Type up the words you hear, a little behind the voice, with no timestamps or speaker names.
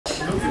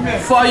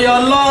for your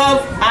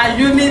love and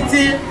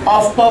unity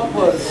of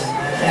purpose.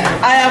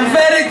 I am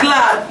very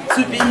glad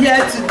to be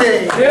here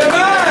today.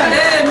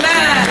 Amen.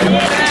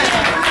 Amen.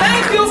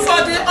 Thank you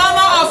for the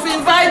honor of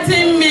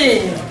inviting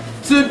me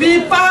to be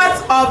part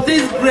of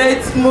this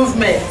great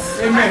movement.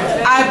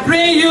 Amen. I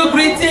bring you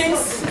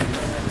greetings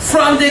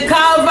from the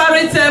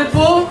Calvary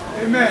Temple.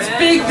 Amen.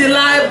 Speak the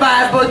Life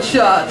Bible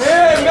Church.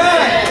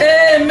 Amen.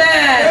 Amen.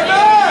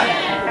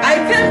 Amen. I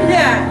came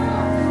here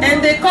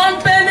in the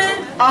company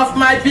of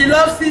my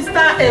beloved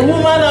sister, a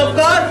woman of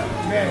God,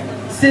 Amen.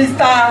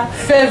 Sister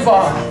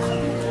Favor.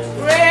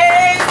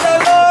 Praise the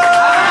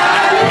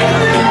Lord.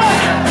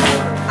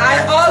 Hallelujah. I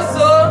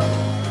also,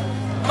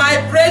 my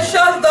precious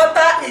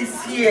daughter is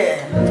here.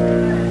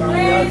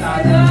 Praise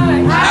God.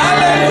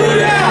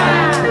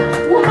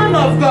 Hallelujah. Woman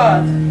of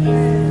God,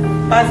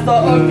 Pastor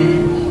Obi,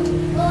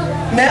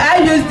 may I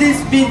use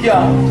this video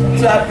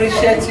to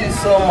appreciate you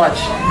so much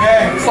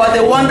for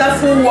the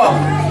wonderful work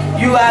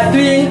you are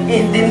doing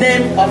in the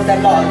name of the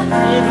Lord.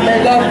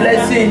 May God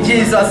bless you in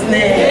Jesus'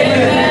 name.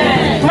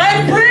 Amen.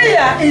 My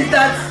prayer is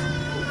that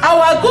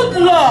our good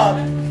Lord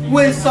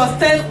will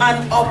sustain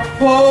and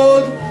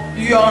uphold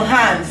your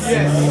hands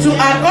to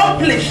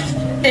accomplish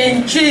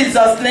in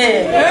Jesus'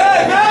 name.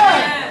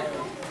 Amen.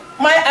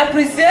 My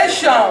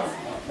appreciation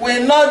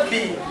will not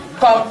be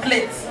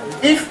complete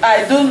if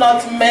I do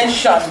not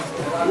mention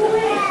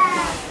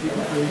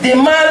the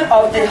man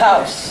of the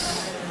house.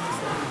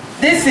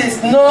 This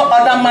is no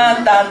other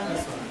man than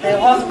the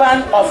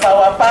husband of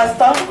our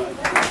pastor,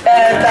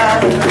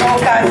 Elder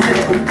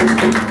Okase.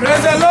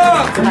 Praise the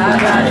Lord.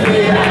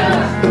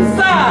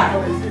 Sir,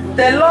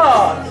 the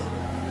Lord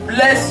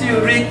bless you,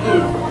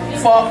 Riku,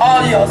 for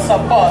all your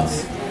support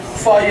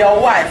for your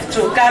wife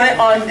to carry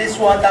on this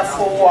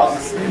wonderful work.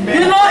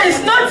 You know,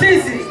 it's not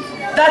easy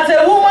that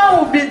a woman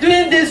will be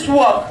doing this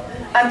work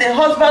and the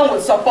husband will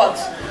support.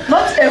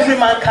 Not every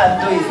man can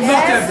do it.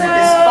 Not every.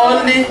 It's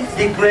only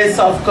the grace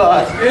of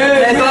God.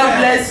 May God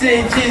bless you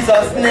in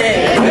Jesus'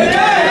 name.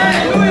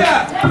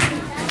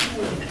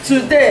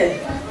 Today,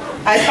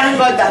 I thank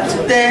God that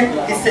today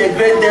is a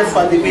great day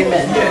for the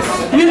women. Yes.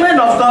 Women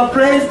of God,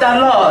 praise the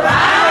Lord.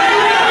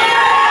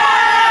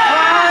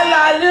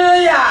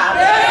 Hallelujah.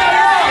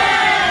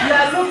 You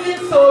are looking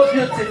so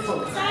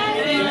beautiful.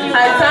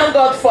 I thank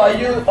God for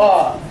you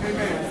all.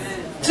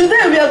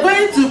 Today we are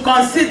going to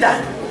consider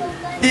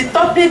the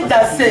topic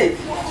that says,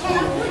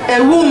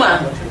 a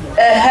woman,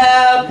 a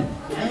help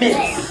meet.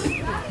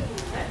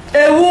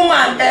 A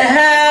woman, a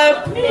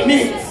help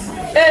meet.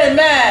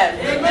 Amen.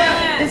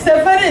 Amen. It's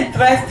a very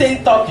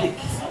interesting topic.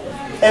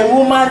 A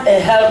woman, a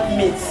help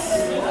meet.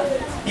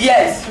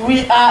 Yes,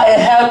 we are a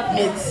help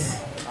meet.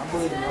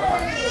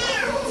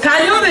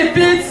 Can you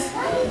repeat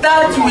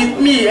that with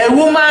me? A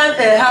woman,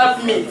 a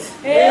help meet.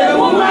 A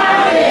woman, a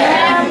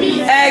help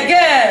meet.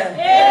 Again.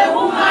 A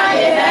woman, a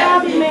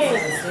help meet.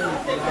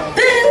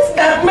 Things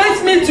that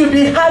makes me to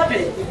be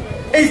happy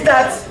is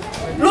that,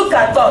 look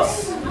at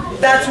us,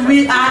 that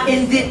we are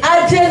in the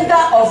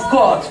agenda of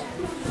God.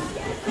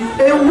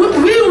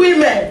 We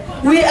women,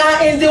 we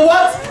are in the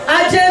what?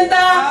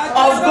 Agenda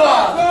of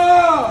God.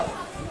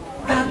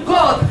 That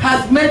God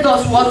has made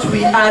us what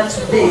we are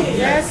today.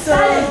 Yes,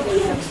 sir.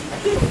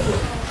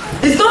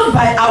 It's not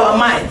by our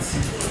might,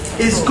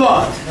 it's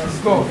God.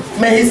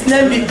 May His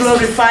name be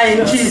glorified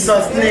in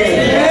Jesus'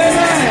 name.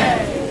 Amen.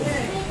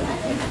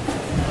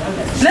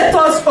 Let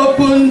us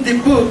open the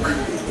book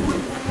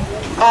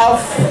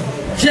of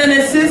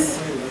Genesis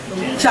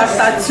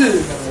chapter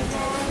 2,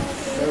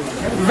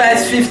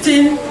 verse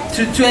 15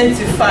 to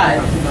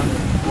 25.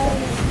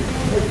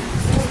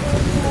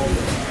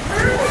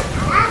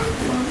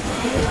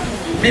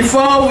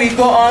 Before we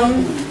go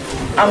on,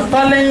 I'm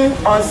calling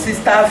on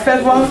Sister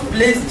Favor,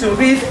 please, to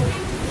read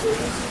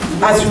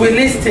as we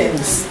listen.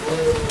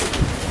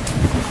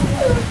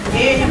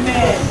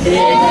 Amen.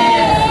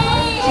 Amen.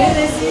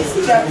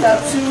 Genesis chapter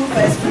 2,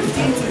 verse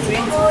 15 to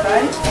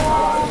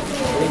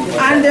 25.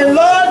 And the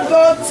Lord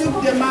God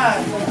took the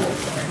man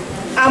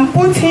and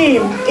put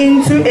him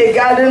into a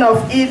garden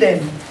of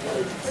Eden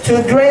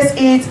to dress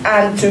it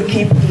and to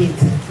keep it.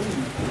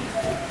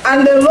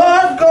 And the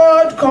Lord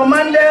God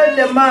commanded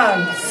the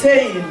man,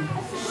 saying,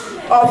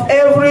 of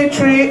every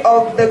tree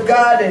of the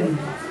garden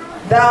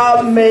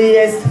thou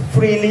mayest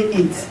freely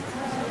eat,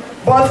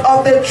 but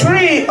of the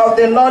tree of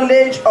the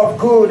knowledge of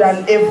good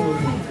and evil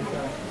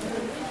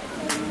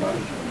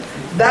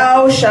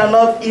thou shalt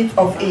not eat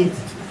of it.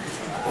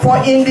 For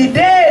in the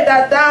day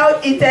that thou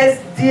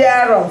eatest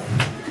thereof,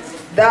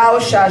 thou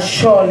shalt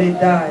surely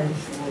die.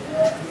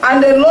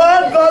 And the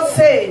Lord God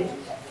said,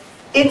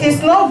 it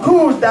is not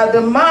good that the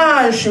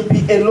man should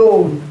be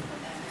alone.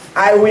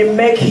 I will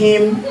make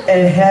him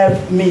a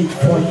helpmeet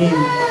for him.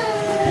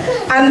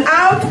 And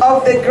out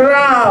of the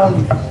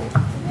ground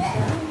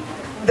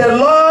the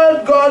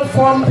Lord God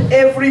formed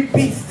every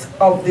beast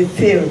of the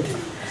field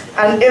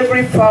and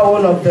every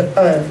fowl of the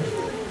earth,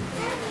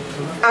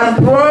 and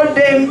brought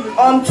them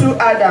unto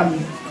Adam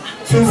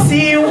to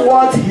see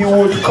what he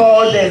would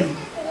call them.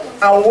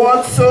 And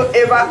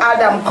whatsoever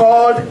Adam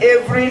called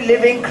every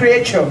living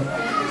creature,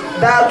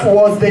 That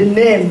was the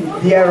name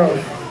thereof.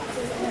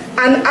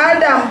 And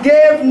Adam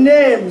gave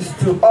names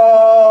to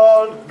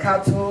all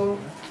cattle,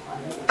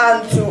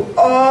 and to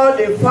all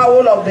the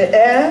fowl of the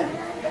air,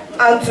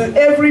 and to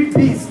every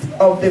beast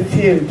of the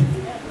field.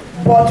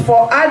 But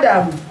for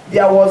Adam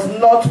there was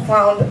not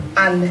found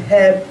an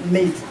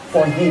helpmate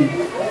for him.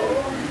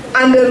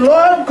 And the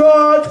Lord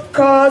God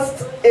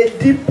caused a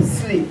deep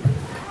sleep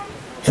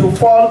to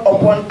fall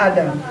upon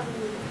Adam,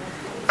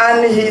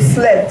 and he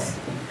slept.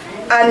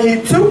 And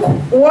he took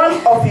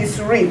one of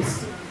his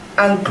ribs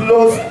and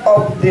closed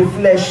up the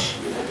flesh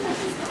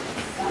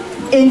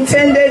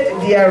intended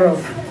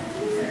thereof.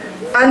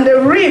 And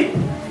the rib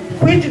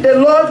which the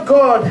Lord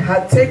God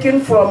had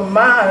taken from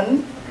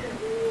man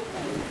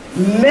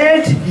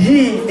made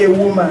he a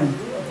woman,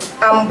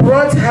 and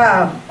brought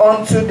her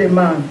unto the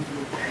man.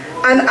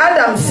 And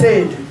Adam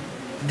said,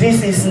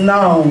 This is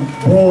now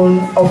bone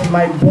of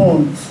my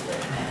bones,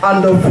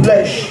 and the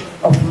flesh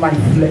of my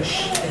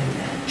flesh.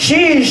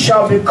 She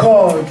shall be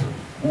called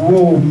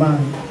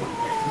woman,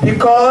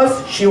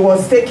 because she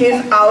was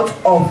taken out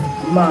of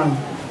man.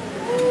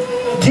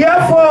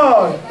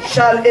 Therefore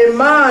shall a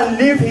man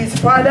leave his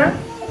father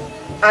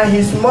and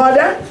his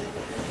mother,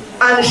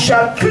 and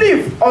shall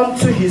cleave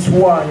unto his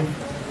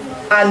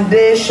wife, and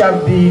they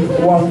shall be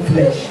one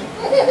flesh.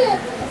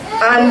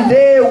 And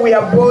they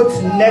were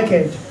both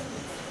naked,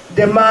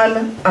 the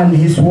man and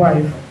his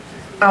wife,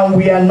 and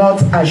we are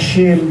not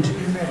ashamed.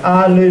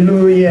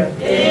 Hallelujah.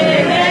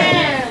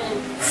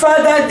 Amen.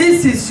 Father,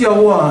 this is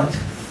your word.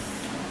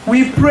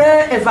 We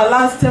pray,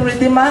 everlasting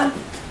Redeemer,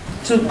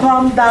 to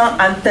come down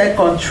and take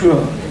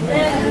control.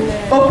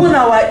 Open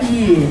our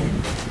ear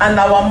and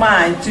our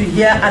mind to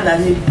hear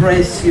and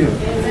embrace you.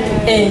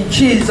 In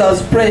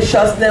Jesus'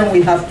 precious name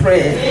we have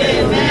prayed.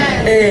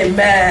 Amen.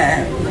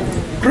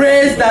 Amen.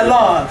 Praise the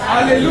Lord.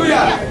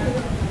 Hallelujah.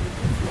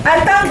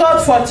 I thank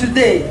God for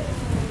today,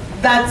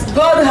 that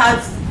God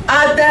has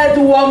added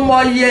one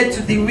more year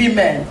to the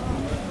women.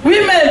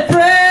 Women,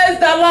 praise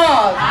the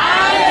Lord.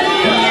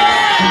 Hallelujah.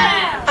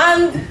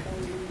 And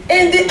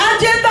in the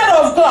agenda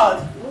of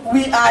God,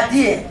 we are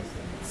there.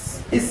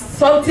 It's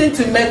something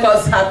to make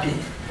us happy,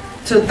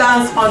 to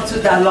dance unto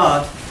the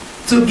Lord,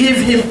 to give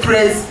him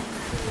praise,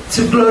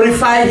 to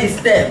glorify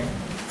his name,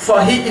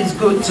 for he is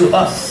good to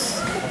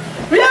us.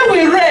 Where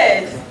we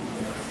read,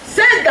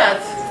 said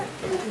that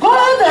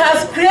God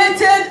has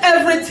created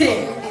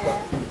everything,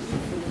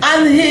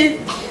 and he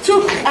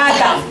took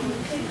Adam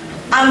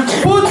and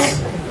put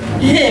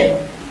him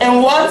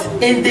in what?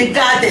 In the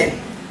garden,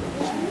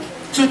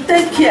 to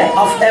take care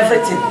of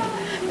everything.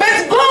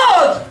 But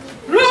God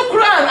look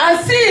around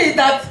and see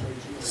that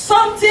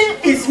something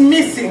is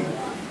missing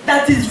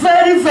that is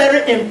very,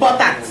 very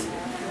important,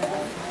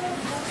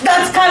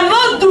 that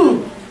cannot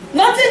do,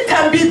 nothing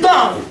can be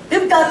done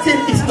if that thing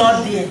is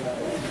not there.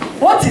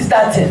 What is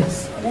that thing?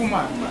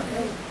 Woman.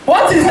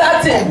 What is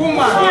that thing?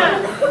 Woman.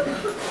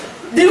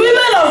 The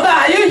women of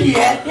God, are you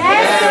here?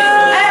 Yes.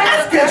 I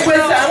asked a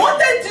question. I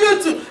wanted you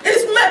to.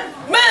 It's men.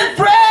 Men,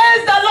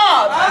 praise the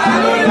Lord.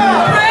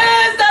 Hallelujah.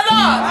 Praise the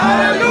Lord.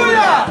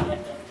 Hallelujah.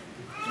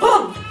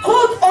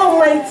 God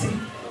Almighty,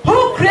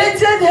 who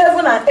created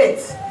heaven and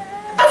earth,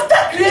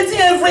 after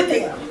creating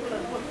everything,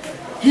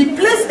 he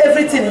placed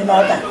everything in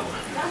order.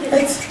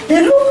 But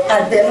he looked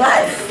at the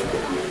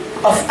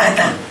life of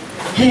Adam.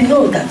 He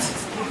knows that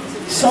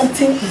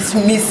something is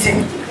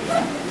missing.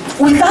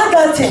 Without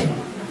that thing,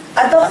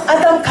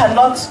 Adam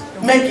cannot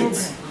make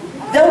it.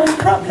 There will be a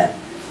problem.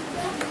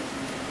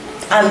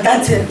 And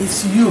that thing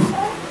is you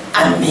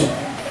and me.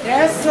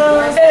 Yes,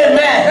 sir.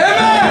 Amen.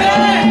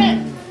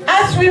 Amen.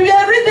 As we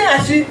were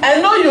reading, I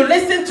know you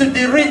listened to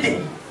the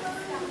reading.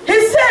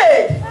 He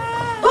said,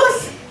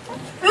 God,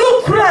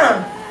 look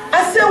round.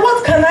 I said,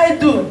 what can I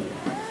do?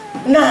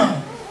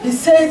 Now, he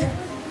said,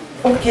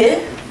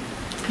 okay.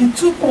 He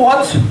took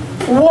what?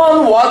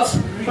 One what?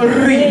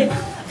 Rib.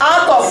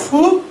 Out of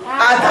who?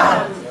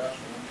 Adam.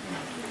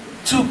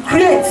 To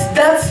create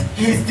that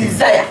his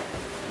desire.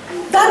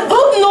 That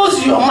God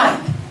knows your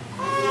mind.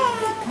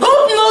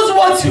 God knows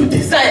what you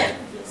desire.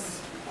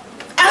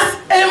 As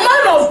a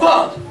man of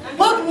God,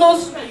 God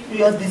knows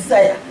your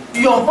desire,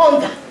 your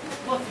hunger.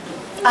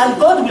 And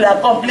God will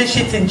accomplish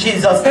it in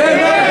Jesus' name.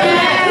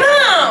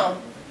 Now,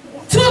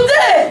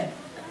 today,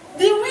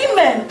 the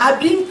women are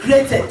being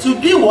created to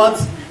be what?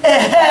 A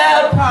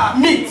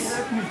helpmeet.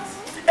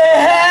 A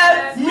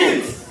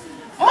helpmeet.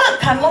 Man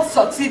cannot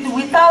succeed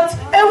without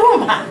a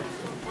woman.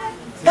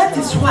 That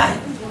is why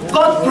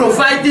God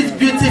provided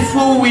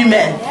beautiful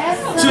women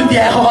to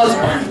their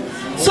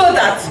husband, so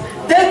that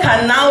they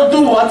can now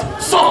do what?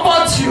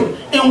 Support you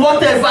in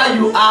whatever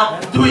you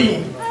are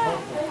doing.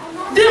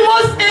 The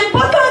most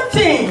important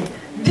thing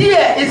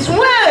there is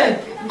when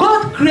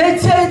God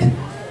created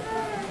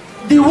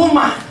the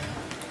woman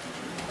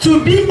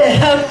to be a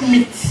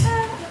helpmeet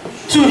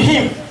to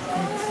him,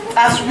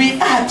 as we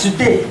are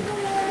today.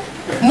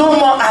 No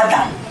more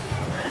Adam.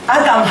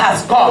 Adam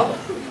has gone.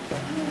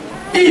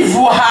 Eve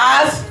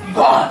has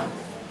gone.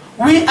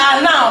 We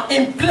are now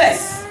in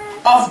place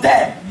of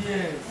them.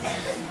 Yes.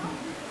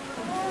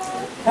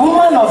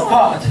 Woman of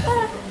God,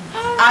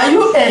 are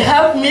you a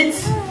helpmeet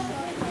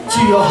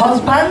to your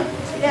husband?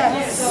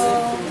 Yes.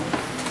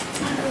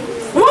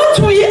 What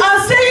we are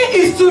saying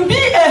is to be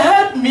a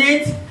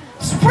helpmeet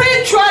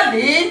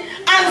spiritually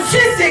and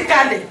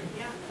physically.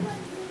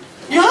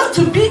 You have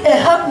to be a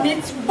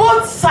helpmeet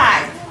both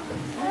sides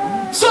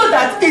so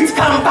that it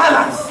can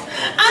balance.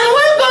 And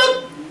when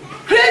God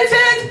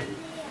created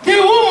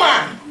the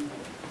woman,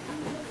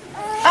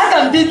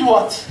 Adam did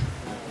what?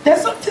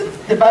 There's something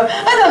the Bible.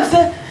 Adam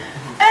said,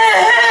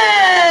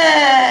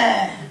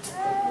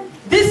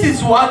 this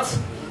is what?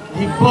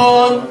 The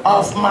bone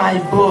of my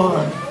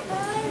bone.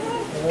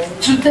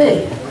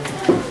 Today,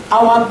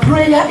 our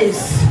prayer is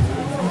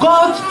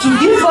God to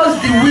give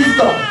us the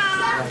wisdom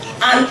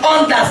and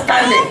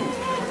understanding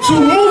to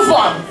move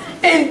on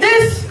in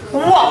this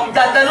work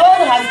that the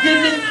Lord has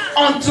given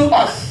unto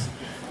us.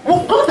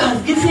 Well, God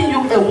has given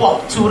you a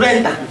work to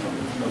render.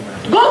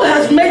 God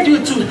has made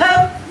you to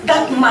help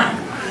that man,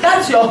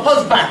 that's your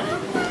husband,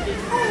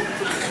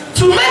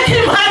 to make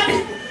him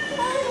happy,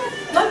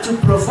 not to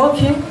provoke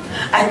him.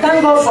 I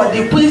thank God for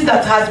the quiz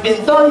that has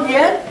been done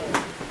here.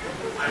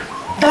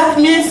 That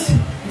means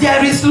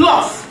there is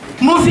love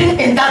moving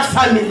in that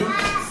family.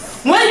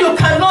 When you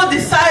can know the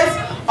size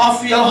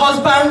of your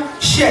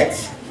husband's shirt,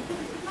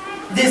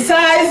 the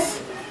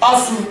size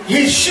of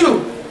his shoe,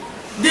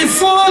 the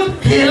food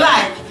he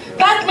likes,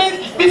 that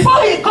means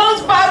before he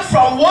comes back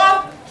from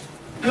work,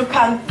 you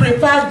can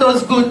prepare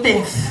those good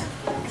things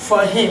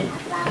for him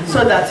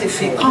so that if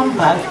he comes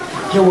back,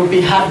 he will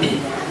be happy.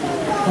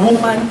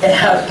 Woman, a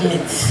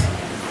helpmeet.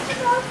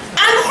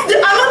 And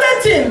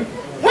another thing,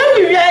 when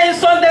we were in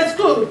Sunday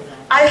school,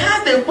 I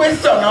had a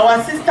question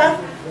our sister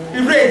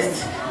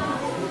raised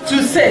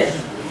to say,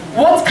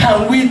 what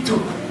can we do?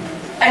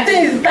 I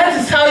think that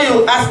is how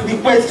you ask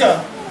the question.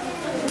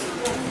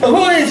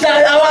 Who is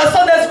our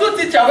Sunday school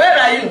teacher? Where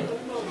are you?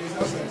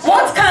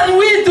 What can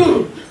we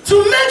do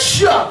to make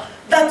sure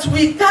that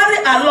we carry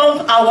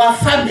along our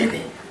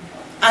family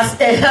as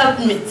a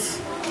helpmeet?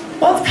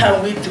 What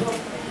can we do?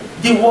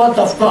 The word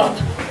of God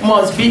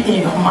must be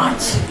in your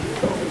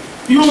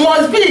mouth. You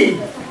must be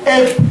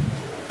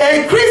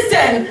a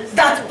Christian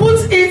that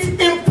puts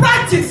it in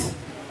practice,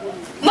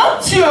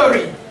 not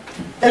theory.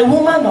 A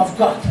woman of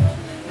God,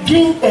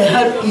 being a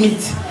helpmeet.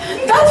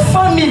 That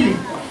family,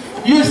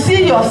 you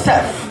see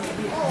yourself,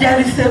 there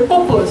is a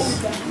purpose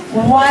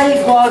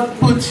why God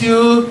put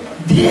you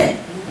there.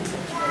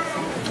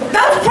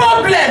 That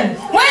problem,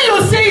 when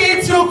you see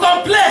it, you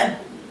complain.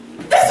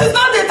 This is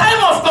not the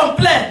time of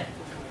complaint.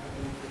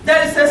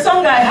 There is a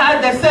song I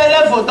heard, they say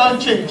level don't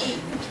change.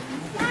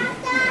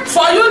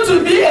 For you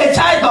to be a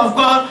child of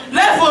God,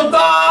 level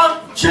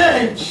don't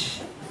change.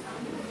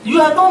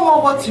 You are no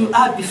more what you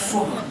are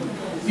before.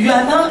 You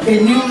are now a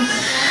new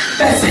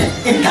person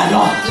in the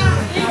Lord.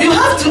 You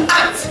have to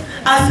act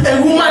as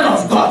a woman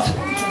of God.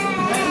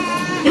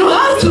 You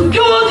have to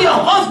build your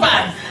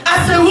husband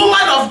as a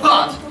woman of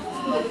God.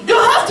 You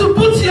have to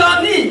put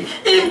your knee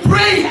in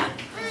prayer.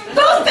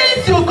 Those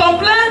things you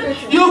complain,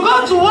 you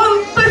go to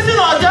one person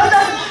or the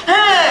other,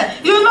 hey,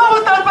 you know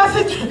what I'm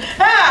passing.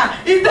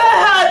 Hey, is that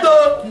hard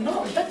though?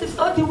 No, that is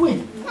not the way.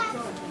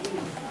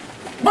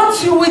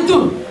 What you will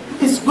do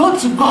is go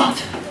to God,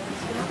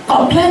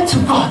 complain to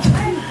God,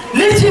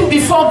 lead him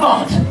before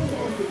God.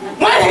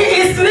 When he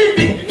is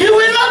sleeping, he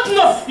will not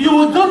know. You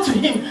will go to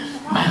him,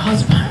 my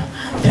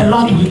husband, the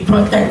Lord will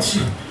protect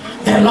you.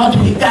 The Lord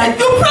will guide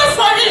you. Pray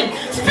for him.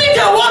 Speak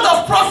a word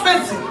of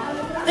prophecy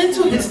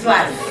into his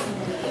life.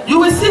 You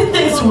will see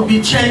things will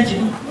be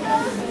changing.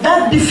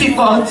 That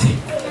difficulty,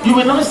 you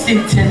will not see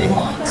it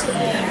anymore.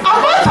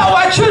 About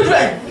our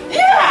children,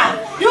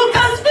 yeah, you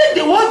can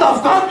speak the word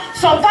of God.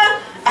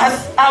 Sometimes,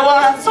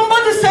 as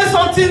somebody says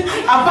something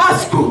about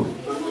school,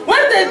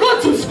 when they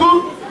go to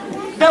school,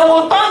 they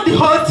will turn the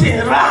whole thing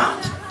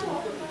around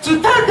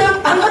to tell them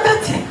another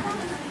thing.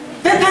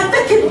 They can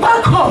take it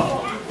back home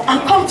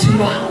and come to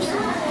your house.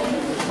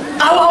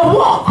 Our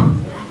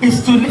work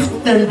is to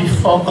lift them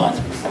before God.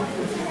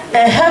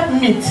 A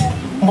helpmeet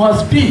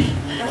must be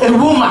a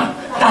woman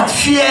that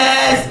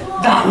fears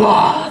the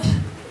Lord.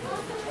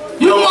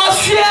 You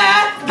must fear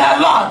the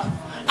Lord.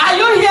 Are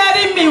you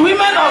hearing me,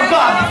 women of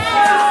God?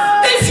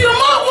 If you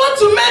want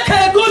to make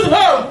a good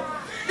home,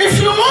 if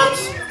you want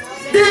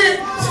the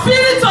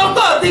Spirit of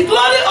God, the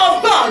glory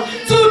of God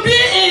to be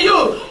in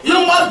you,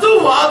 you must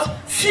do what?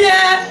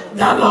 Fear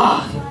the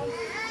Lord.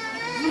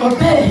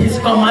 Obey his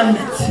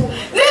commandments.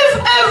 Leave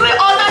every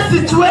other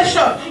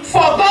situation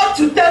for God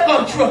to take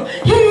control.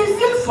 He is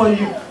there for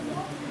you.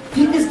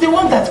 He is the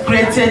one that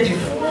created you.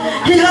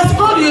 He has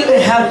called you a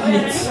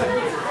helpmeet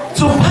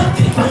to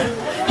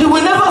partner. He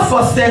will never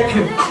forsake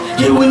you.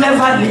 He will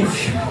never leave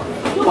you.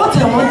 What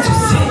I want to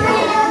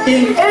say,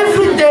 in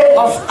every day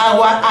of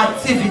our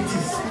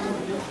activities,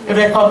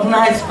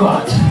 recognize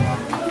God.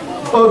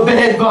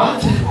 Obey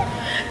God.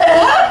 A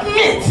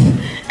helpmeet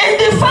in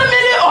the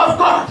family of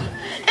God,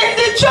 in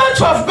the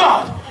church of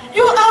God.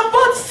 You are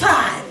both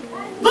sides.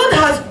 God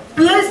has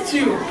blessed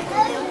you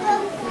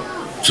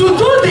to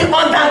do the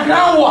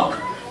underground work,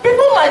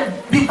 People might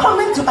be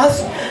coming to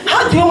ask,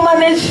 how do you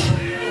manage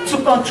to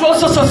control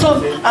so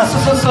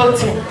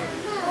thing?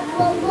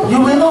 You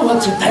will know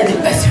what to tell the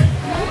person.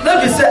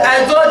 Don't be say,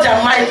 I go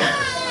Jamaica,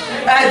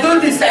 I do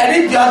this, I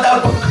read the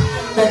other book.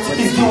 But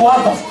it's the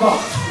word of God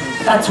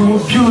that will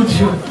build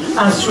you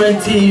and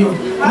strengthen you.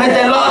 May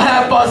the Lord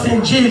help us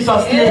in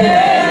Jesus' name.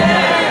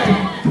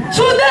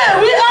 Today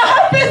we are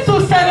happy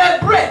to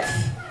celebrate,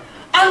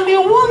 and we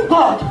want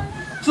God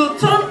to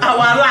turn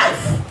our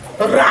life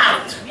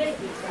around.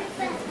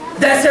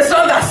 There's a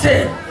song that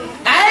says,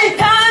 I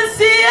can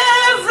see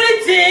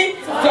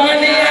everything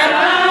turning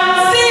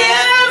around. See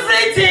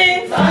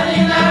everything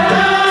turning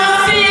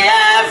around. See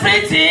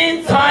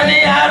everything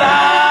turning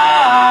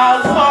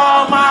around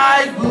for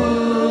my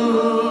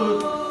good.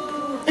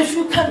 If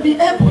you can be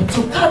able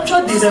to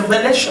capture the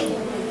revelation,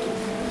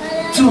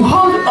 to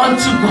hold on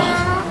to God,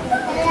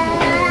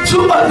 to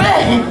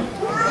obey Him,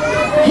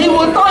 He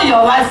will turn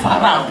your life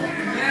around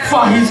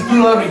for His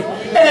glory.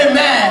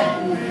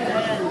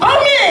 Amen.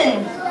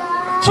 Coming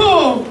to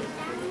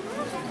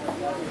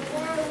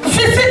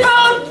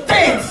physical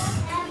things.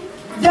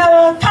 There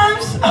are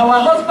times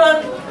our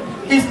husband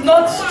is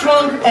not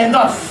strong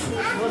enough.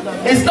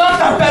 Is not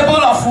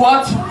capable of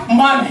what?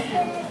 Money.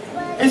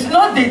 It's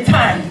not the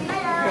time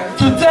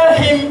to tell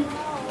him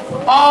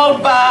all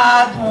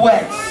bad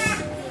words.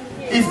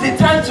 It's the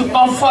time to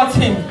comfort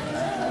him.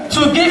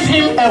 To give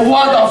him a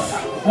word of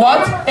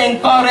what?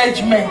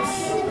 Encouragement.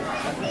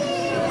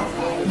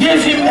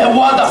 Give him a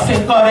word of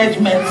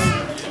encouragement.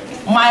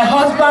 My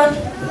husband,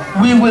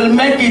 we will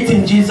make it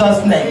in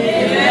Jesus' name.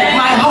 Amen.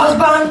 My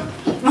husband,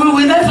 we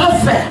will never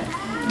fail.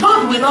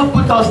 God will not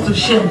put us to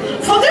shame.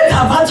 Forget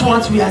about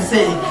what we are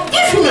saying.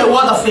 Give him a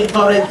word of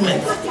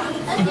encouragement.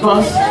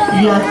 Because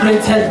you are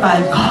created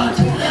by God.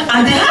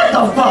 And the hand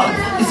of God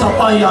is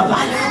upon your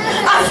life.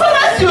 As soon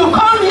as you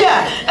come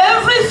here,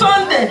 every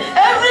Sunday,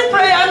 every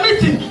prayer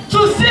meeting,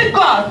 to see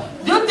God,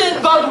 do you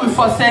think God will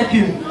forsake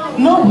you?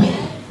 No way.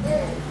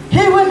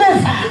 He will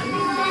never.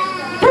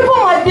 People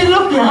might be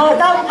looking at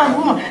that man,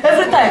 woman,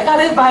 every time I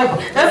carry Bible,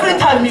 every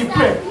time you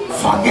pray,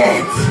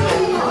 forget.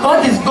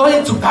 God is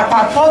going to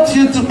catapult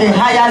you to a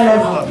higher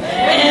level.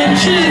 In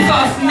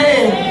Jesus'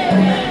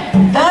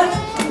 name. That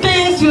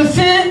things you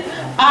see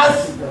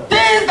as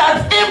things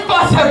that's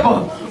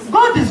impossible,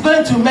 God is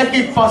going to make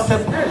it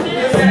possible.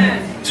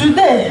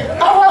 Today,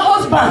 our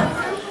husband,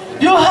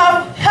 you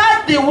have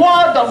heard the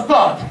word of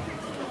God.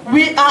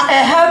 We are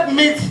a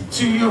helpmeet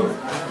to you.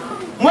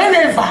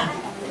 Whenever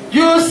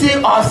you see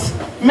us,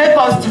 make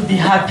us to be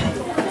happy.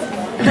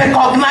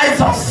 Recognize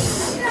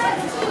us.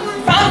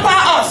 Pamper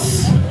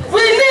us.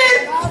 We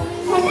need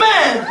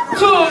men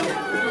to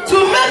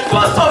make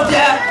boast of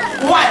their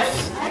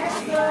wives.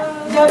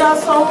 There are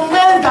some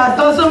men that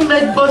doesn't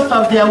make boast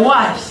of their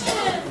wives.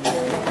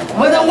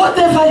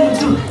 Whatever you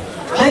do,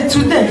 like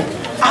today,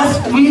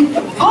 as we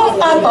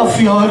come out of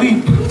your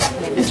rib,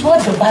 it's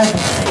what the Bible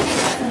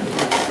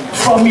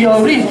says. From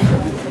your rib,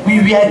 we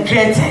were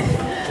created.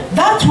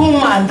 That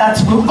woman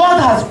that God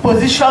has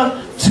positioned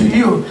to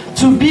you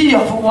to be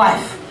your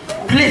wife,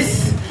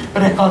 please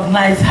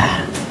recognize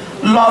her.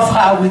 Love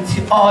her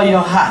with all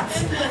your heart.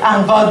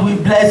 And God will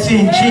bless you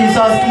in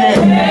Jesus' name.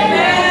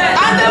 Amen.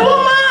 And the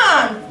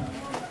woman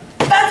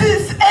that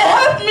is a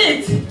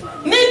helpmeet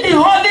need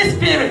the Holy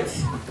Spirit.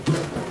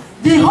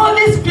 The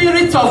Holy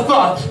Spirit of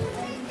God.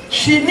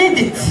 She needs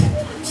it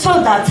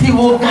so that He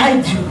will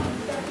guide you.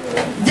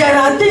 There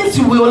are things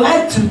you will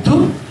like to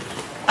do.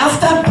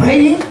 After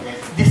praying,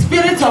 the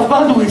Spirit of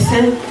God will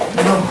say,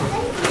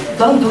 no,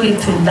 don't do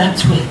it in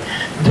that way.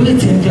 Do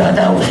it in the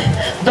other way.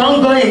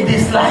 Don't go in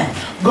this line.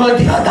 Go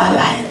the other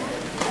line.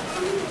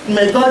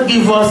 May God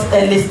give us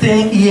a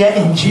listening ear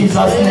in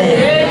Jesus'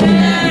 name.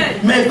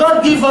 Amen. May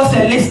God give us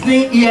a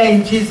listening ear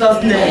in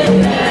Jesus' name.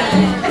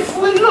 Amen. If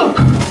we look,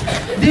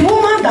 the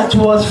woman that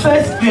was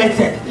first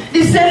created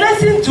is a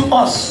lesson to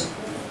us.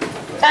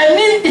 I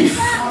mean, if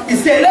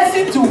it's a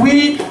lesson to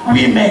we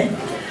women.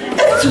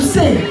 It's to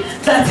say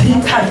that He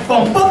can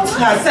comport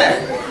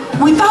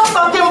herself without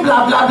talking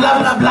blah blah blah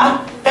blah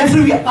blah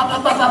everywhere.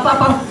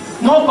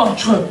 No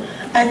control.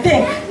 I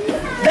think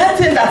that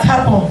thing that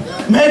happened,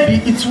 maybe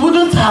it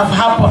wouldn't have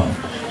happened.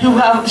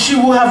 She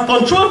would have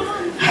controlled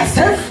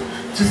herself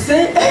to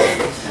say, hey,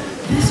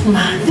 this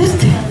man, this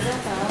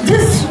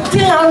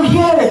thing I'm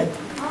hearing,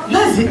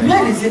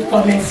 where is it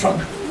coming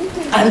from?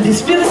 And the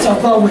Spirit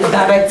of God will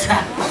direct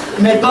her.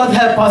 May God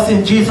help us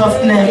in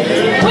Jesus' name.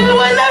 We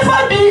will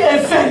never be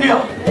a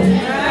failure.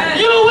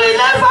 You will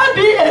never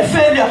be a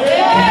failure.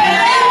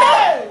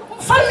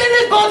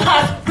 Family God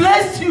has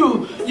blessed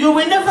you. You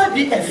will never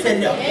be a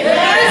failure.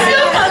 If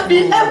you can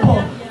be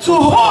able to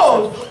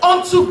hold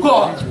onto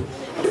God,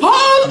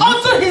 hold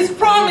onto His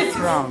promises,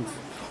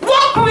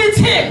 walk with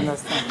Him,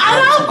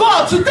 allow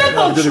God to take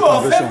control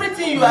of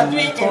everything you are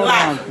doing in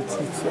life.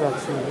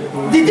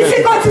 The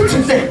difficulty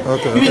today,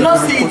 you will not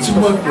see it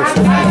tomorrow.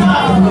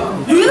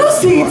 You will not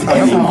see it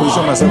anymore.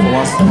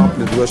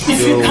 If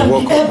you can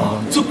be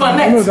able to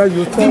connect,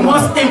 the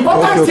most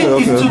important thing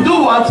is to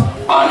do what?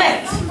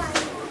 Connect.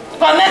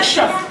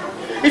 Connection.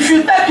 If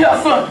you take your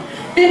phone,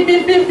 Beep,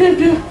 beep, beep, beep,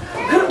 beep.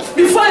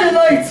 Before you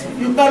know it,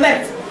 you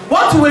connect.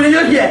 What will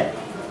you hear?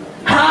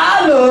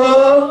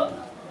 Hello.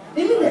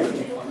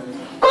 Immediately.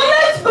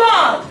 Connect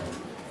God.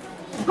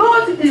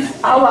 God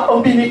is our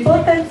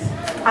omnipotent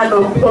and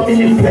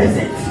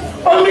omnipresent.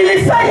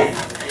 Omniscient.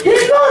 He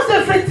knows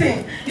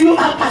everything you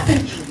are passing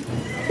through.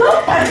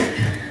 Don't panic.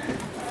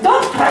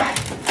 Don't cry.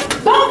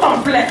 Don't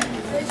complain.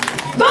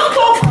 Don't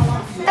talk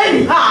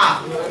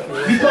anyhow.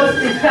 Because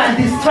it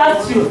can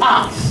distract you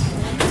out.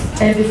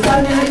 In the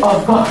family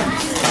of God,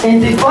 in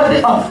the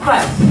body of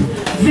Christ,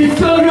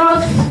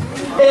 victorious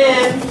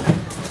in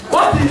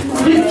what is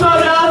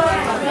victorious?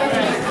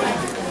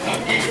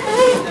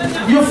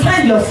 You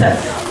find yourself,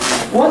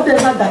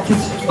 whatever that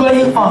is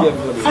going on,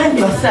 find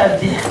yourself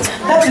there.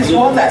 That is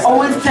what I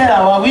always tell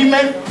our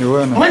women.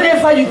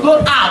 Whenever you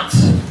go out,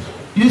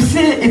 you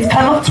see it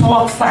cannot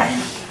work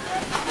fine.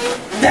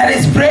 There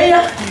is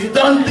prayer, you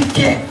don't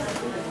care.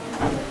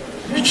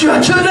 With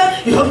your children,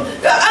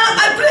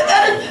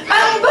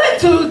 I'm going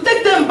to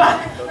take them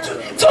back.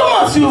 2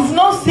 months you've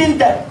not seen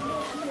them.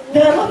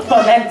 They are not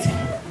connecting.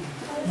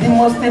 The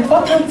most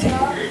important thing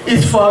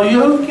is for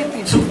you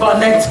to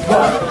connect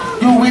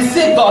God. You will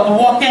see God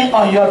working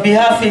on your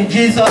behalf in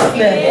Jesus'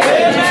 name.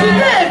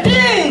 Today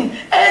being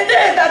a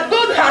day that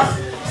God has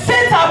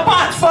set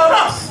apart for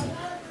us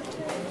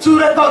to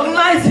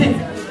recognize Him,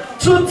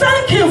 to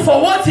thank Him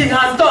for what He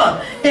has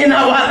done in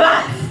our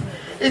life,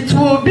 it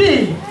will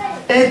be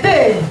a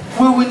day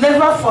we will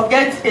never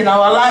forget in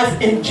our life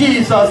in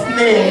Jesus'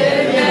 name.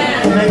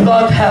 Amen. May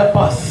God help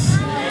us.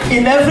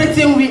 In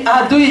everything we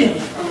are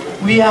doing,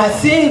 we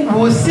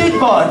will see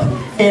God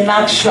in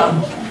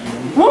action.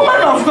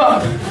 Woman of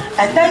God,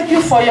 I thank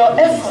you for your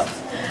effort.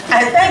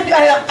 I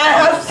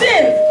have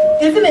seen,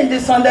 even in the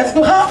Sunday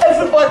school, how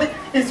everybody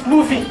is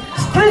moving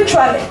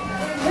spiritually.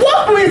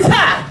 Walk with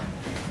her.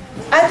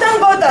 I thank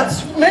God that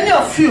many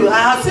of you, I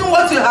have seen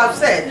what you have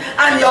said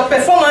and your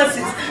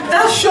performances.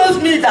 That shows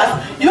me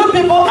that you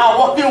people are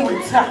working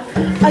with her.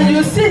 And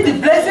you see the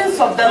blessings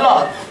of the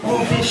Lord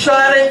will be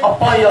showering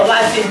upon your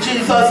life in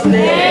Jesus'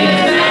 name.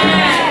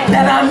 Amen.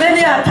 There are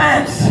many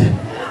times,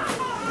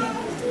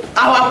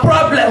 our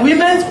problem,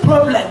 women's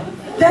problem,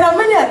 there are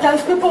many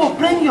times people will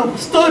bring you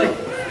story,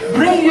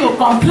 bring you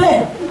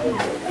complaint.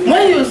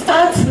 When you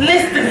start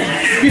listening,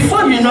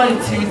 before you know it,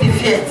 you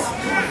defeat.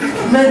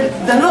 May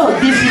the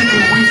Lord give you the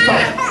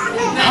wisdom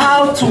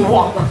how to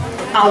walk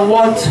and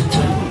what to do.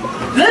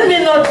 Let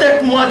me not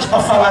take much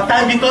of our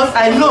time because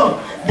I know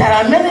there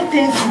are many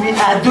things we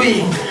are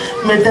doing.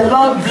 May the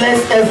Lord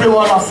bless every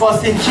one of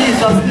us in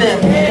Jesus'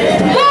 name.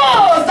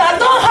 Those that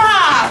don't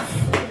have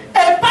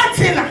a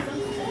partner,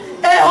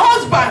 a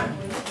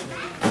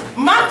husband,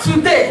 mark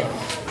today.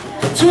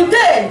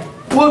 Today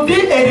will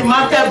be a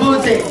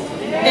remarkable day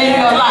in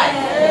your life.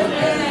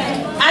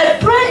 I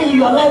pray in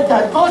your life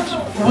that God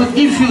will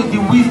give you the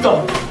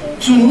wisdom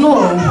to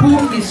know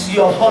who is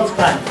your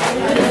husband.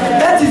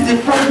 That is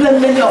the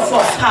problem many of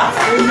us have.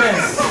 Amen.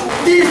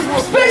 The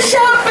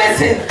special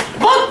person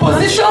God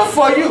positioned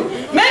for you,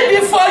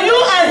 maybe for you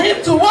and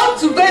him to work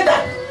together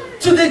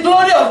to the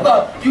glory of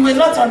God. You will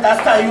not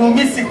understand, you will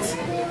miss it.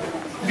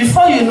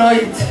 Before you know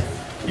it,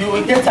 you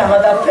will get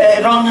another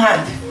wrong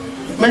hand.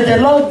 May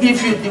the Lord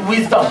give you the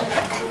wisdom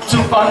to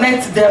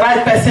connect the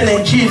right person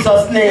in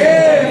Jesus' name.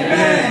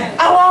 Amen.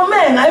 Our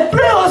men, I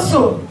pray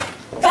also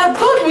that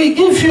God will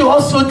give you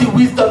also the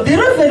wisdom, the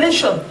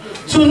revelation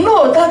to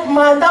know that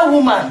man, that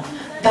woman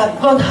that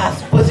God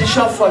has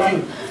positioned for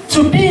you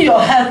to be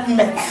your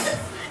helpmate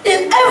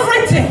in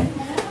everything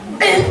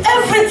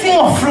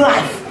of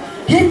life.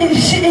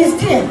 She is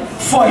there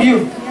for you.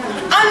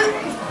 And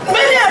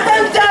many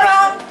times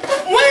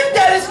when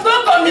there is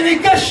no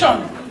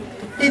communication,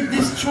 it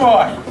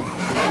destroys.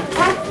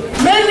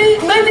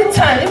 Many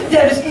times, if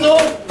there is no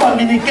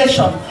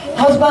communication,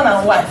 husband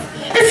and wife,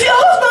 if your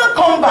husband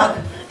come back,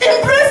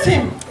 embrace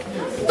him.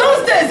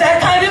 Those days I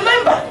can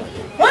remember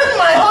when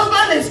my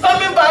husband is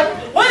coming back,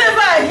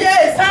 whenever I hear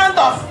a sound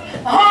of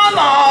horn,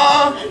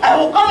 I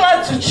will come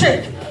out to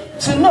check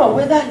to know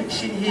whether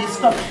he is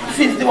coming. If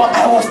he's the one,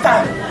 I will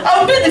stand. I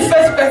will be the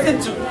first person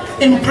to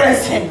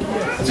embrace him,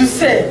 to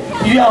say,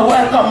 you are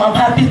welcome, I'm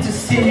happy to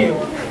see you.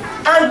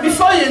 And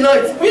before you know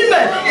it,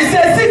 women, it's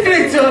a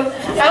secret too.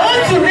 I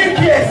want to read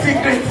you a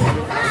secret.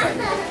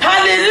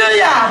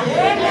 Hallelujah!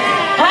 Amen.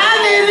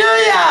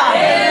 Hallelujah!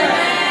 Amen.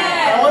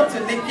 I want to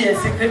leak you a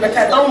secret, but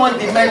I don't want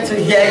the men to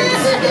hear it.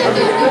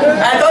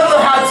 I don't know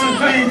how to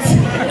do it.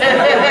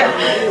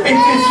 It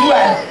is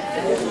well.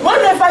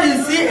 Whenever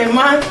you see a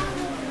man,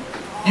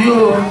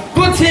 you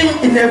put him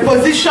in a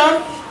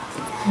position,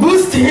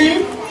 boost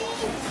him,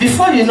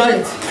 before you know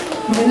it,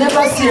 you will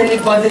never see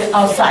anybody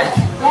outside.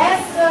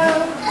 Yes,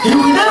 sir. He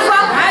will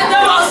never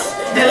cross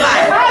the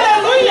line.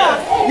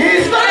 Hallelujah. He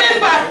is coming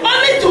back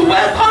only to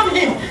welcome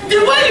him. The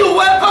way you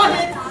welcome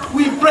him,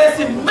 we praise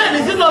him. Man,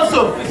 is it not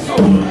so?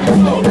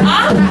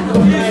 Huh?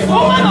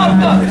 Woman of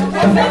God,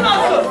 is it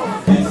not so?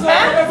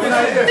 Huh?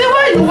 The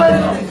way you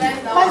welcome him.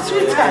 my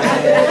sweetheart.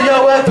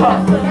 You're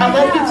welcome. I'm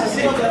happy to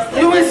see you.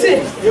 You will see.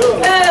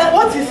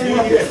 What is he?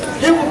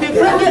 He will be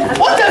bringing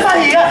whatever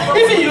he has.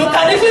 Even you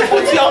can even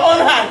put your own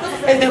hand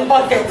in the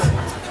pocket.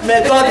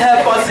 May God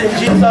help us in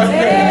Jesus'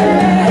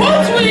 name.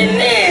 What we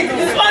need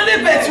is only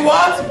but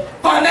what?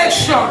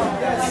 Connection.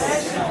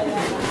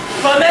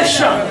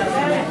 Connection.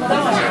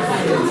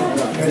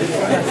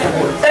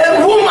 A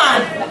woman,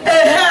 a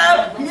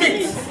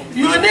helpmeet.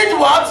 You need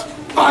what?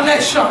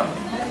 Connection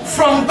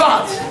from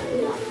God.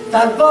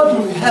 That God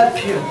will help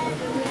you.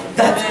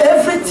 That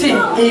everything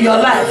in your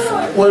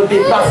life will be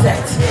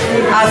perfect.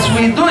 As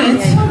we do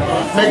it,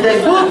 may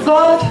the good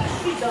God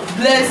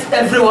bless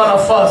every one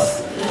of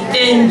us.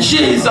 In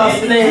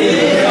Jesus'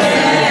 name.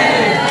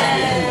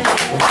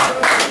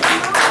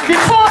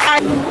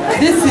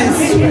 This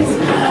is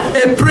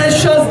a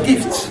precious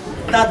gift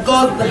that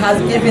God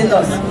has given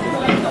us.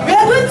 We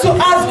are going to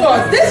ask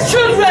God, these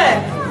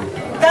children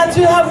that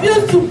you have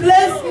used to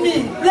bless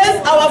me,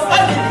 bless our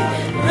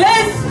family,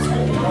 bless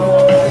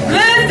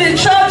the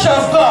church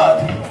of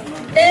God.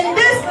 In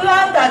this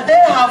land that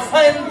they have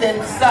found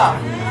themselves,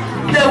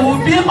 they will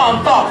be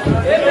on top.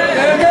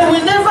 They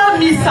will never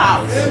miss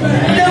out.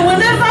 They will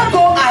never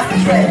go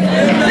astray.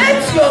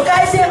 Let your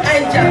guiding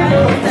angel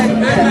protect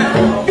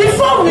them.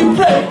 Before we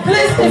pray,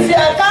 please, if you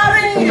are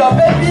carrying your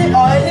baby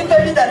or any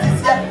baby that is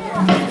here,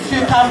 if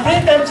you can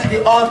bring them to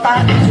the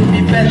altar, it will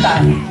be better.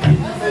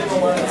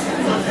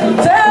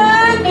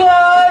 Take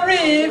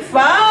glory,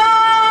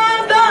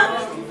 Father.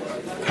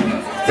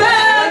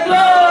 Take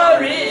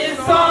glory,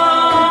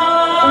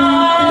 Son.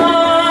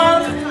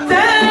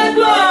 Take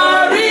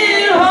glory,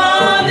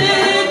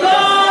 Holy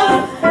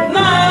Ghost.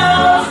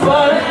 Now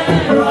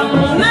forevermore.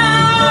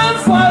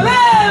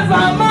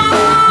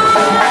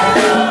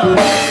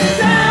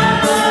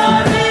 Take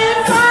glory,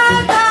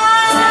 Father.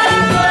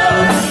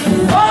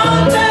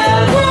 Oh,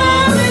 take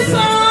glory,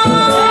 Son.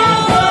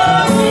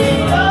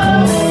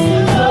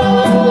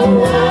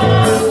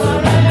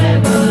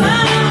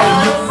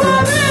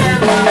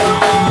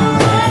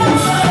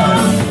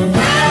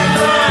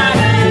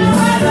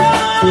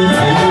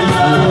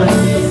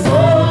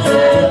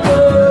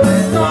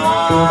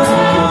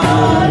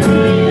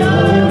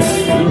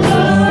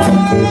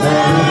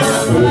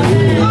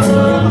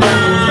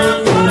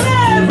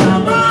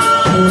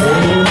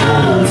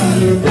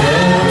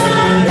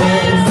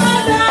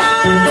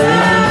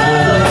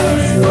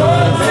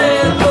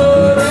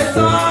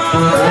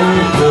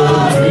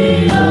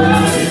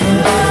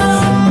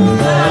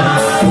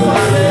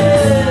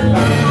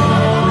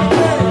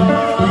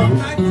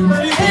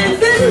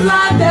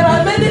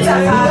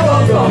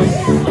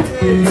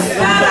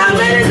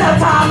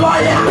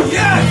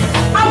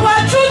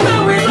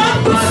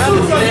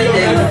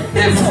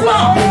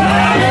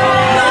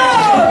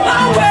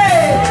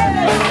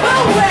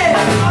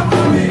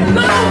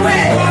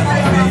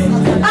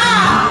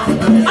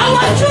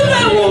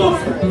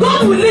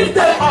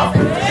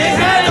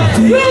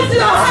 Use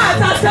your heart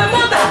as a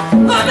mother.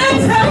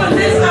 Connect heaven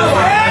this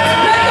hour.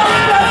 Let us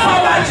pray for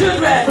our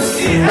children.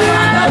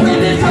 Father, we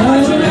lift our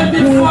children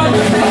before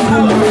you this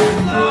hour.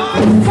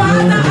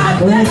 Father, as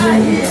they are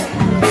here,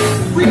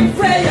 we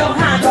pray your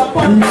hand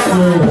upon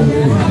them.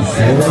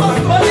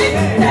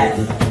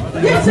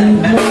 Give them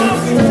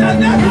memories. Give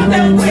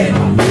them will.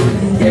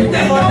 Give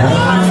them the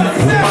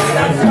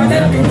that's for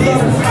them to be.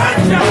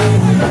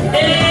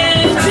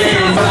 In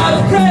Jesus'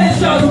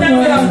 precious name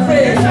we have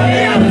prayed.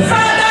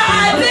 Father,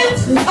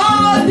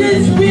 all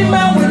these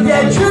women with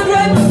their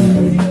children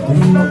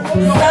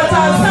that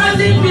are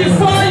standing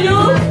before you,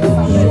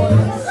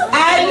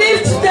 I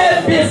lift them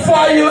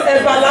before you,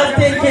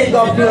 everlasting King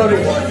of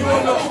glory.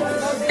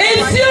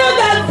 It's you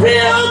that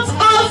built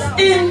us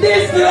in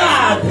this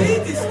land,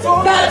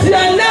 that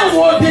your name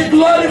will be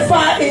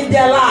glorified in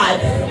their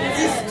life.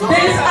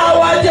 This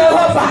our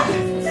Jehovah.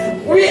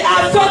 We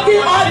are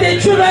soaking all the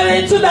children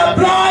into the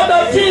blood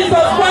of Jesus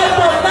Christ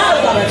of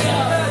Nazareth.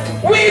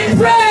 We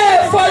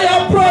pray for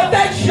your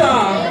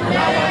protection.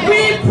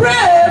 We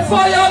pray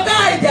for your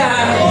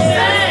guidance.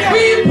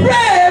 We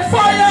pray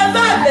for your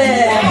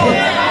knowledge.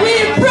 We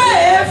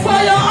pray for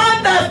your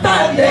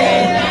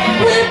understanding.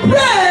 We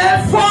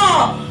pray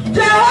for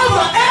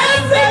Jehovah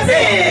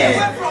everything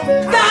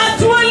that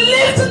will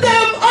lift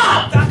them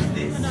up.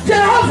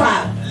 Jehovah,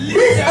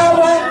 this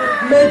hour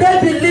may they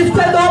be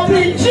lifted up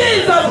in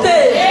Jesus'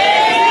 name.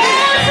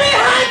 Every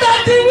hand of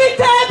the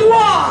wicked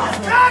one.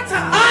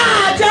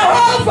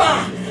 Jehovah,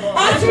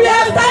 as we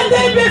are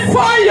standing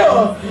before you,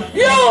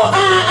 you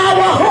are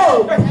our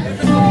hope.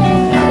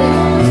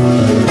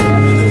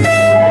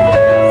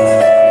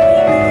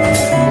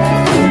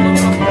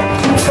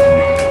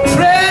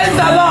 Praise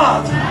the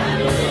Lord.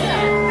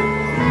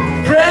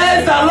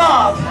 Praise the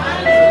Lord.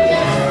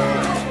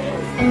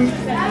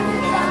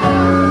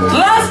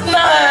 Last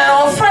night,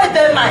 on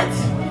Friday night,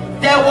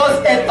 there was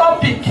a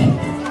topic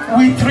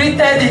we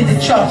treated in the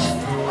church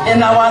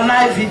in our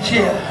night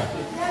vigil.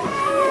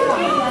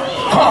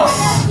 Curse.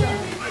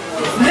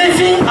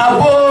 Living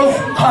above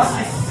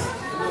curses.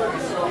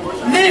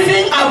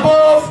 Living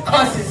above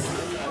curses.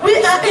 We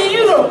are in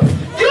Europe.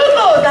 Do you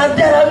know know that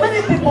there are many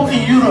people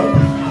in Europe.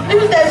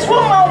 If there's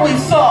one man we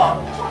saw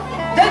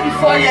day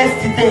before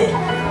yesterday,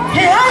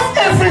 he has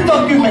every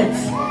document,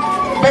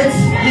 but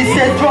he's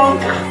a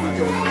drunkard,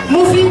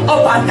 moving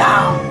up and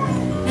down,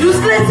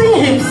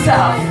 uselessing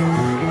himself.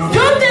 Do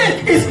you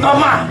think it's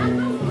normal?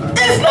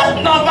 It's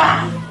not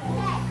normal.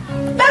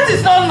 That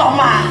is not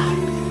normal.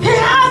 He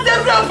has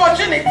every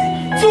opportunity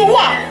to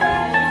work,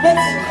 but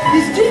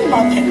he's doing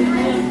nothing,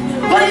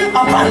 going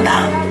up and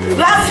down,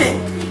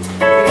 laughing.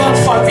 God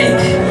forbid,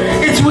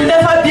 it will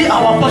never be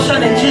our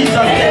portion in Jesus'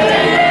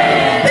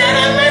 name. There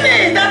are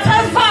many that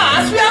as far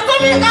as we are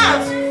coming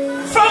out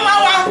from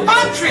our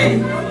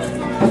country.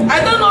 I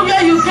don't know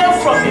where you came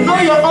from, you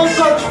know your own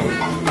country.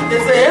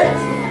 They say,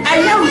 I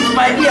hear with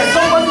my ear,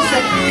 somebody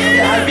said,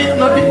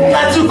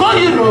 yeah, to go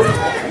Europe.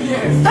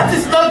 That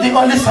is not the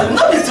only solution,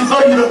 not to go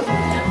Europe.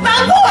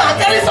 Now go and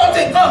carry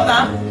something, come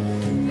now.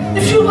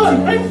 If you go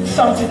and bring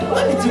something, no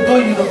need to go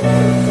Europe.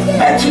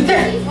 But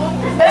today,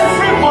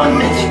 every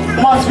bondage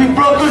must be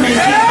broken in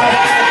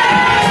Jesus.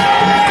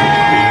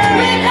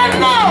 We can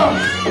know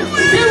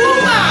the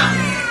woman,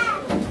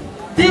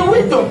 the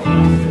widow.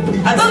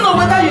 I don't know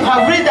whether you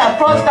have read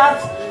across that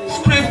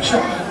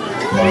scripture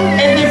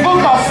in the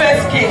book of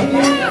 1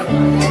 Kings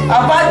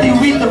about the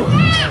widow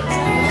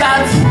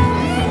that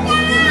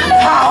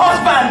her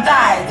husband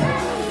died.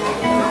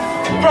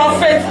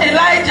 Prophet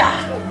Elijah.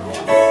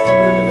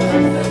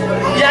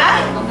 Yeah?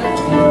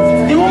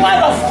 The woman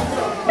of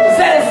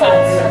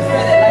Zarephath.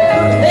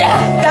 Yeah,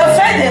 they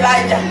fed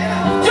Elijah.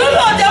 Do you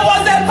know there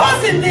was a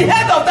curse in the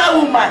head of that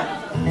woman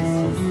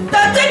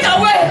that take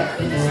away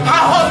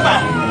her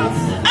husband?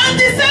 And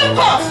the same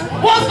curse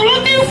was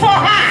looking for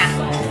her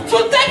to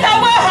take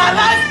away her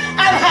life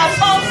and her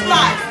son's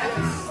life.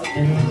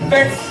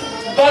 But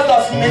God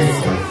of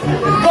mercy,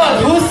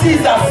 God who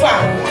sees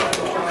afar,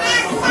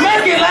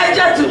 make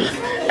Elijah to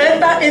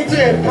enter into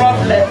a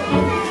problem.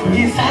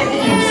 He's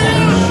hiding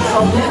himself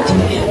from here to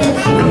here,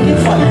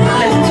 looking for a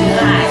place to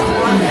hide.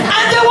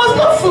 And there was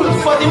no food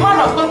for the man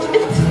of God to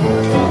eat.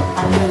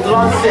 And the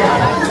Lord said,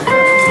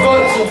 go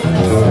to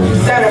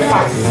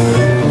Zarephath.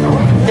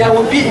 There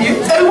will be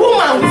a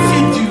woman will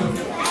feed you.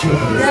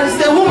 There is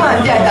a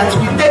woman there that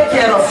will take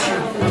care of you.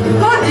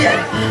 Go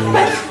there.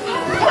 But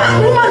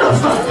woman of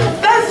God,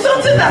 there's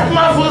something that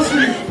marvels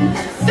me.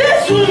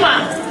 This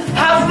woman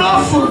has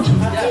no food.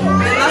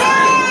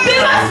 They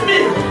asked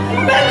me,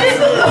 but this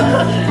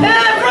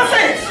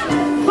prophet,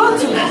 go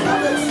to her.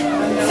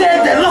 Say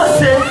the Lord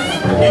said,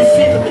 you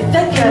feed me,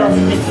 take care of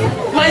me.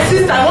 My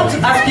sister, I want to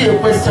ask you a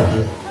question.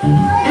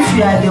 If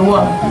you are the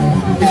one,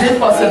 is it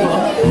possible?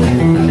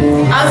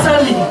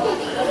 Answer me.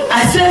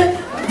 I said,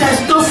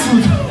 there's no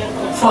food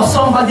for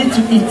somebody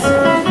to eat.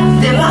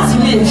 The last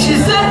meal, she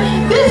said,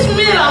 this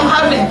meal I'm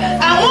having,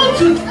 I want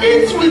to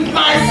eat with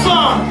my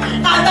son.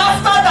 And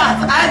after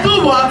that, I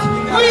do what?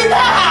 We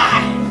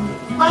die.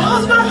 My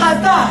husband has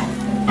died.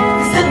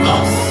 He said,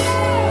 boss,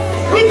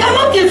 we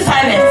cannot keep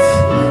silent.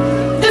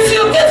 If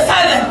you keep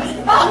silent,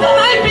 how can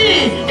I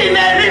be in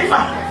a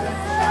river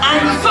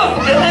and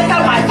soap will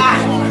enter my eye?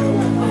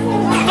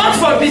 God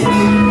forbid.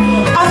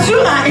 As you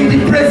are in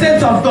the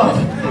presence of God,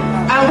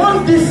 I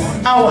want this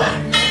hour,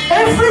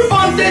 every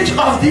bondage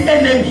of the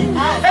enemy,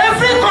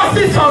 every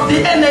causes of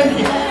the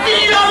enemy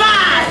in your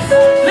life,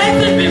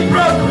 let it be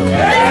broken.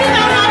 Lift it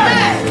on our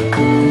bed.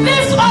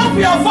 Lift up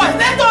your voice.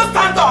 Let us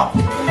stand up.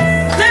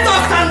 Let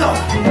us stand up.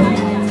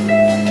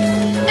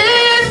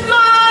 It's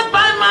not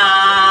by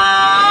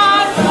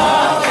might.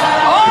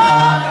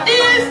 Oh,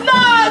 it's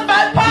not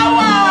by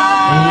power.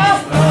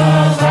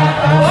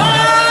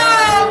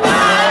 Oh,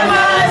 by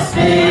my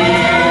spirit.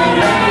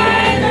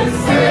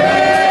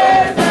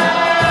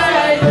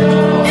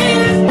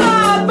 It's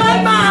not by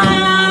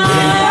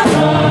might.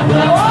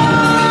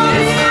 Oh,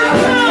 it's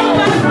not by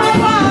power.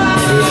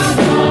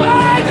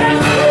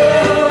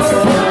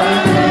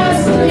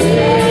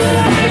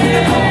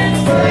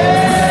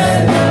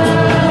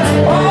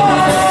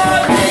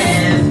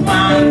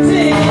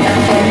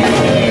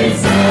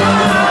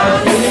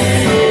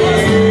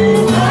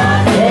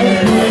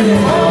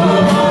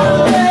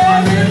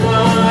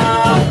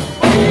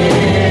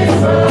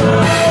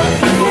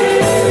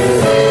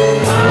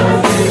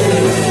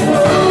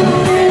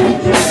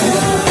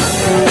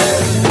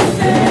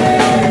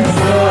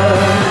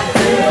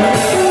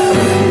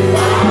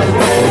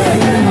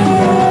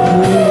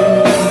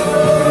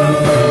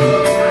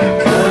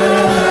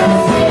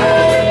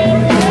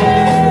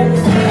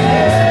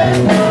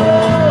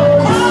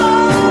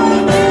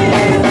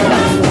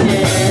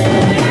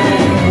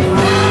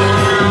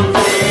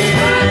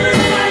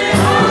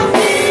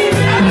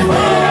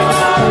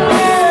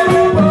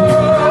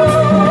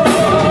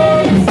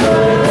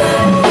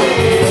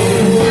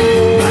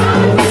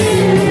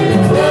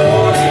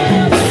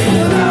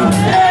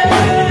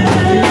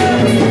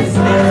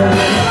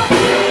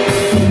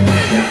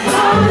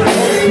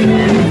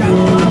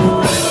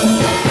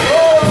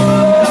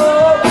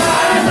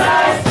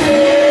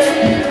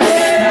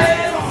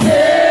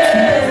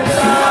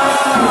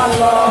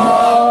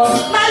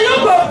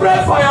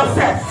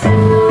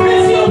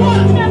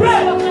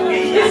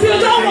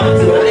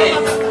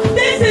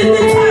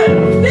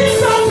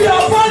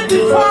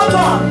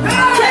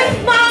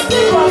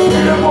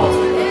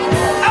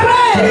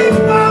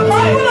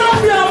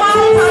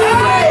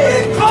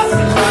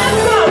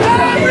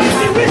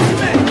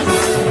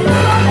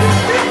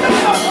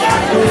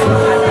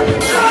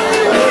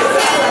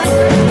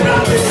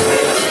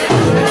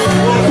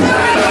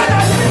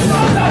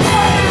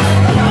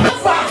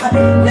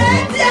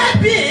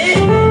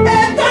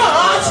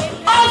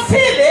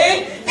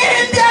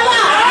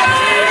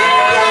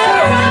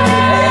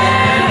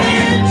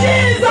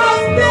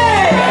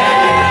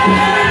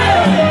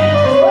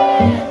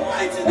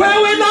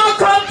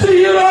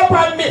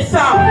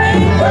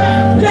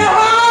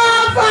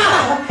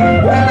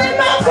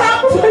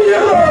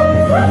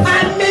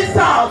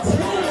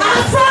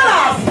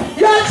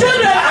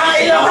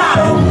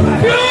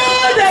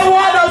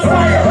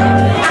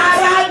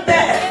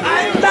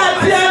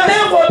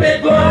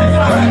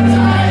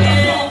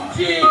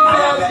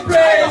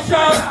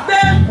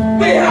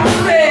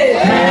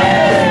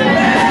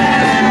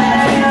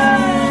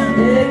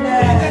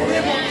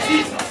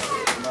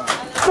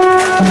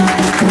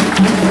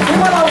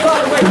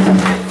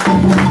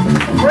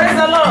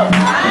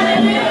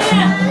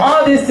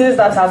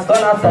 that has gone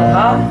out from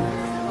her.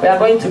 We are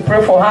going to pray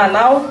for her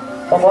now,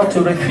 for God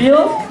to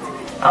refill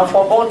and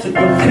for God to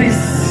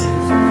increase.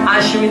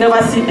 And she will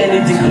never see any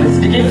decrease.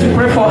 Begin to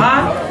pray for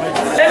her.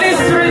 Any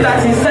spirit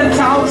that is sent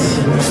out,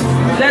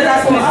 let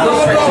that spirit go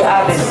straight to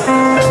Abyss.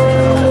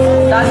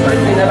 That spirit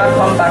will never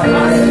come back.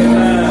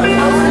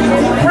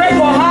 Pray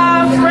for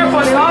her, pray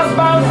for the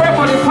husband, pray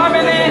for the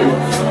family,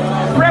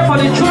 pray for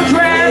the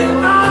children,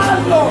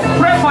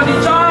 pray for the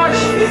church.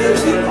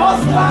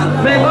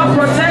 May God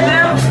protect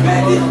them.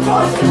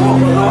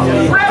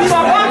 Pray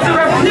for God to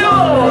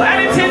refuel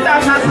anything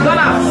that has gone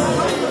out.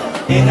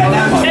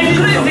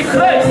 Increase the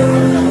grace.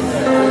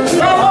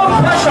 Double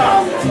pressure.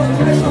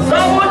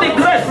 Double the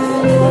grace.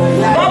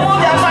 Double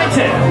the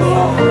anointing.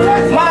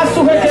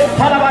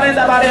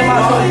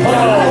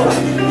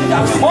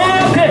 More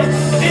gifts.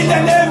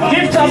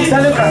 Gift of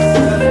deliverance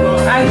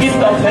and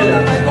gift of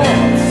healing.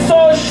 So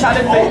shall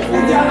it be.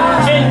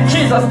 In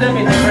Jesus' name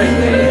we pray.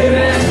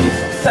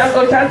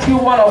 So thank you,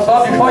 one of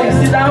God, before you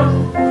sit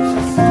down.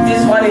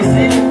 This one is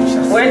it.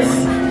 Wait.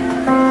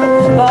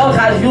 God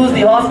has used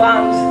the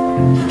husband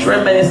to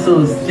train many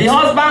souls. The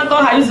husband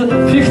God has used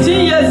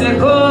 15 years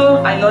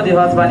ago. I know the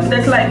husband.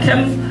 Until I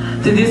came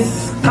to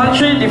this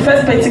country, the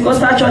first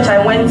Pentecostal church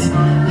I went,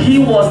 he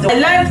was I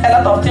learned a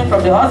lot of things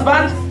from the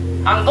husband,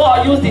 and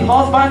God used the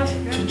husband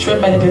to train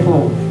many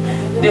people.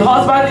 The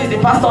husband is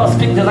the pastor of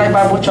Speak the Life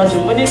Bible Church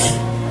in Munich.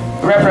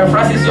 Reverend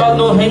Francis, you all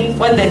know him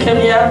when they came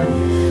here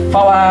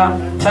for our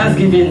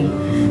Thanksgiving.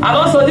 And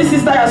also this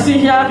sister you see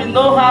here, we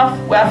know her,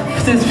 we have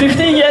since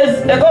 15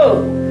 years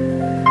ago.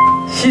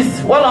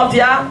 She's one of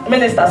their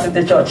ministers in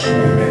the church.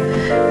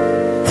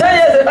 10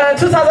 years ago, in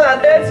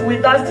 2008, we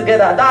danced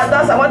together.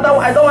 That's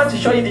I don't want to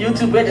show you the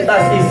YouTube where the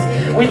dance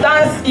is. We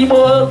danced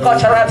Igbo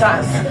cultural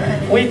dance.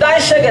 We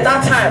danced Shege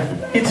that time.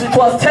 It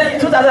was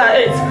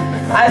 2008.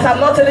 As I'm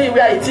not telling you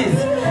where it is.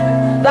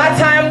 That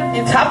time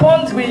it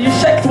happened, we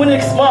shake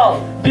Munich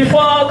small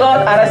before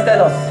God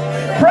arrested us.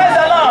 Praise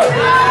the Lord.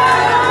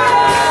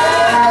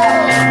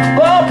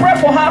 God, pray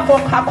for her for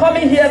her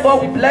coming here.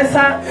 God will bless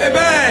her.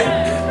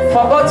 Amen.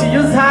 For God to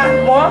use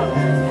her more.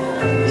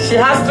 She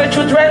has 3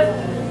 children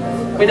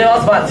with a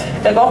husband.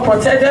 May God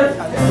protect them.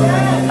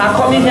 Her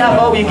coming here,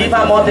 God will give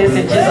her more days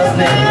in Jesus'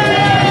 name.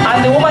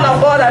 And the woman of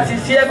God that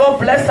is here, God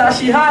bless her.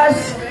 She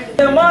has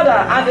a mother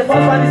and the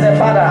husband is a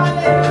father.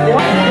 You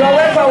are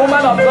welcome,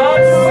 woman of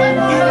God.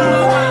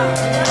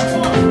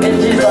 In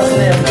Jesus'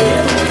 name.